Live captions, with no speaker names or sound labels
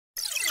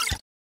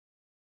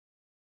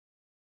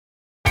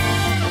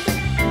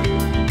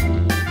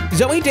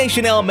Zooey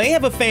Deschanel may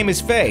have a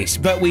famous face,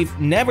 but we've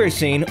never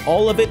seen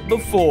all of it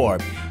before.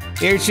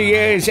 Here she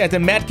is at the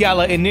Met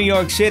Gala in New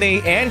York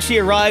City, and she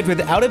arrived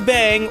without a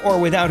bang, or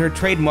without her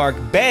trademark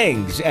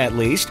bangs, at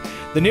least.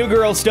 The new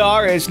girl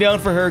star is known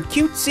for her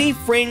cutesy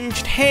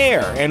fringed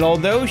hair, and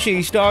although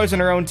she stars in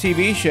her own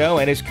TV show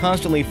and is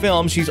constantly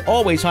filmed, she's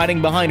always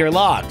hiding behind her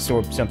locks,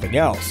 or something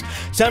else.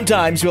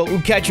 Sometimes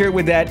we'll catch her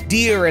with that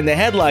deer in the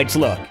headlights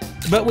look.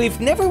 But we've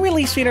never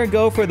really seen her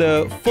go for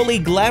the fully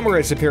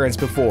glamorous appearance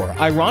before,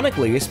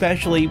 ironically,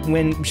 especially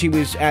when she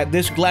was at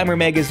this Glamour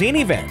magazine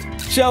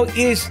event. So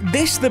is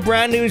this the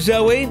brand new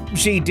Zooey?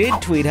 She did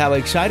tweet how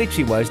excited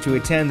she was to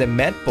attend the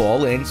Met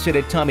Ball and sit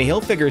at Tommy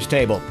Hilfiger's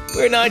table.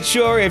 We're not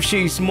sure if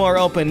she's more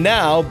open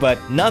now, but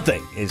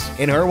nothing is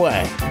in her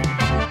way.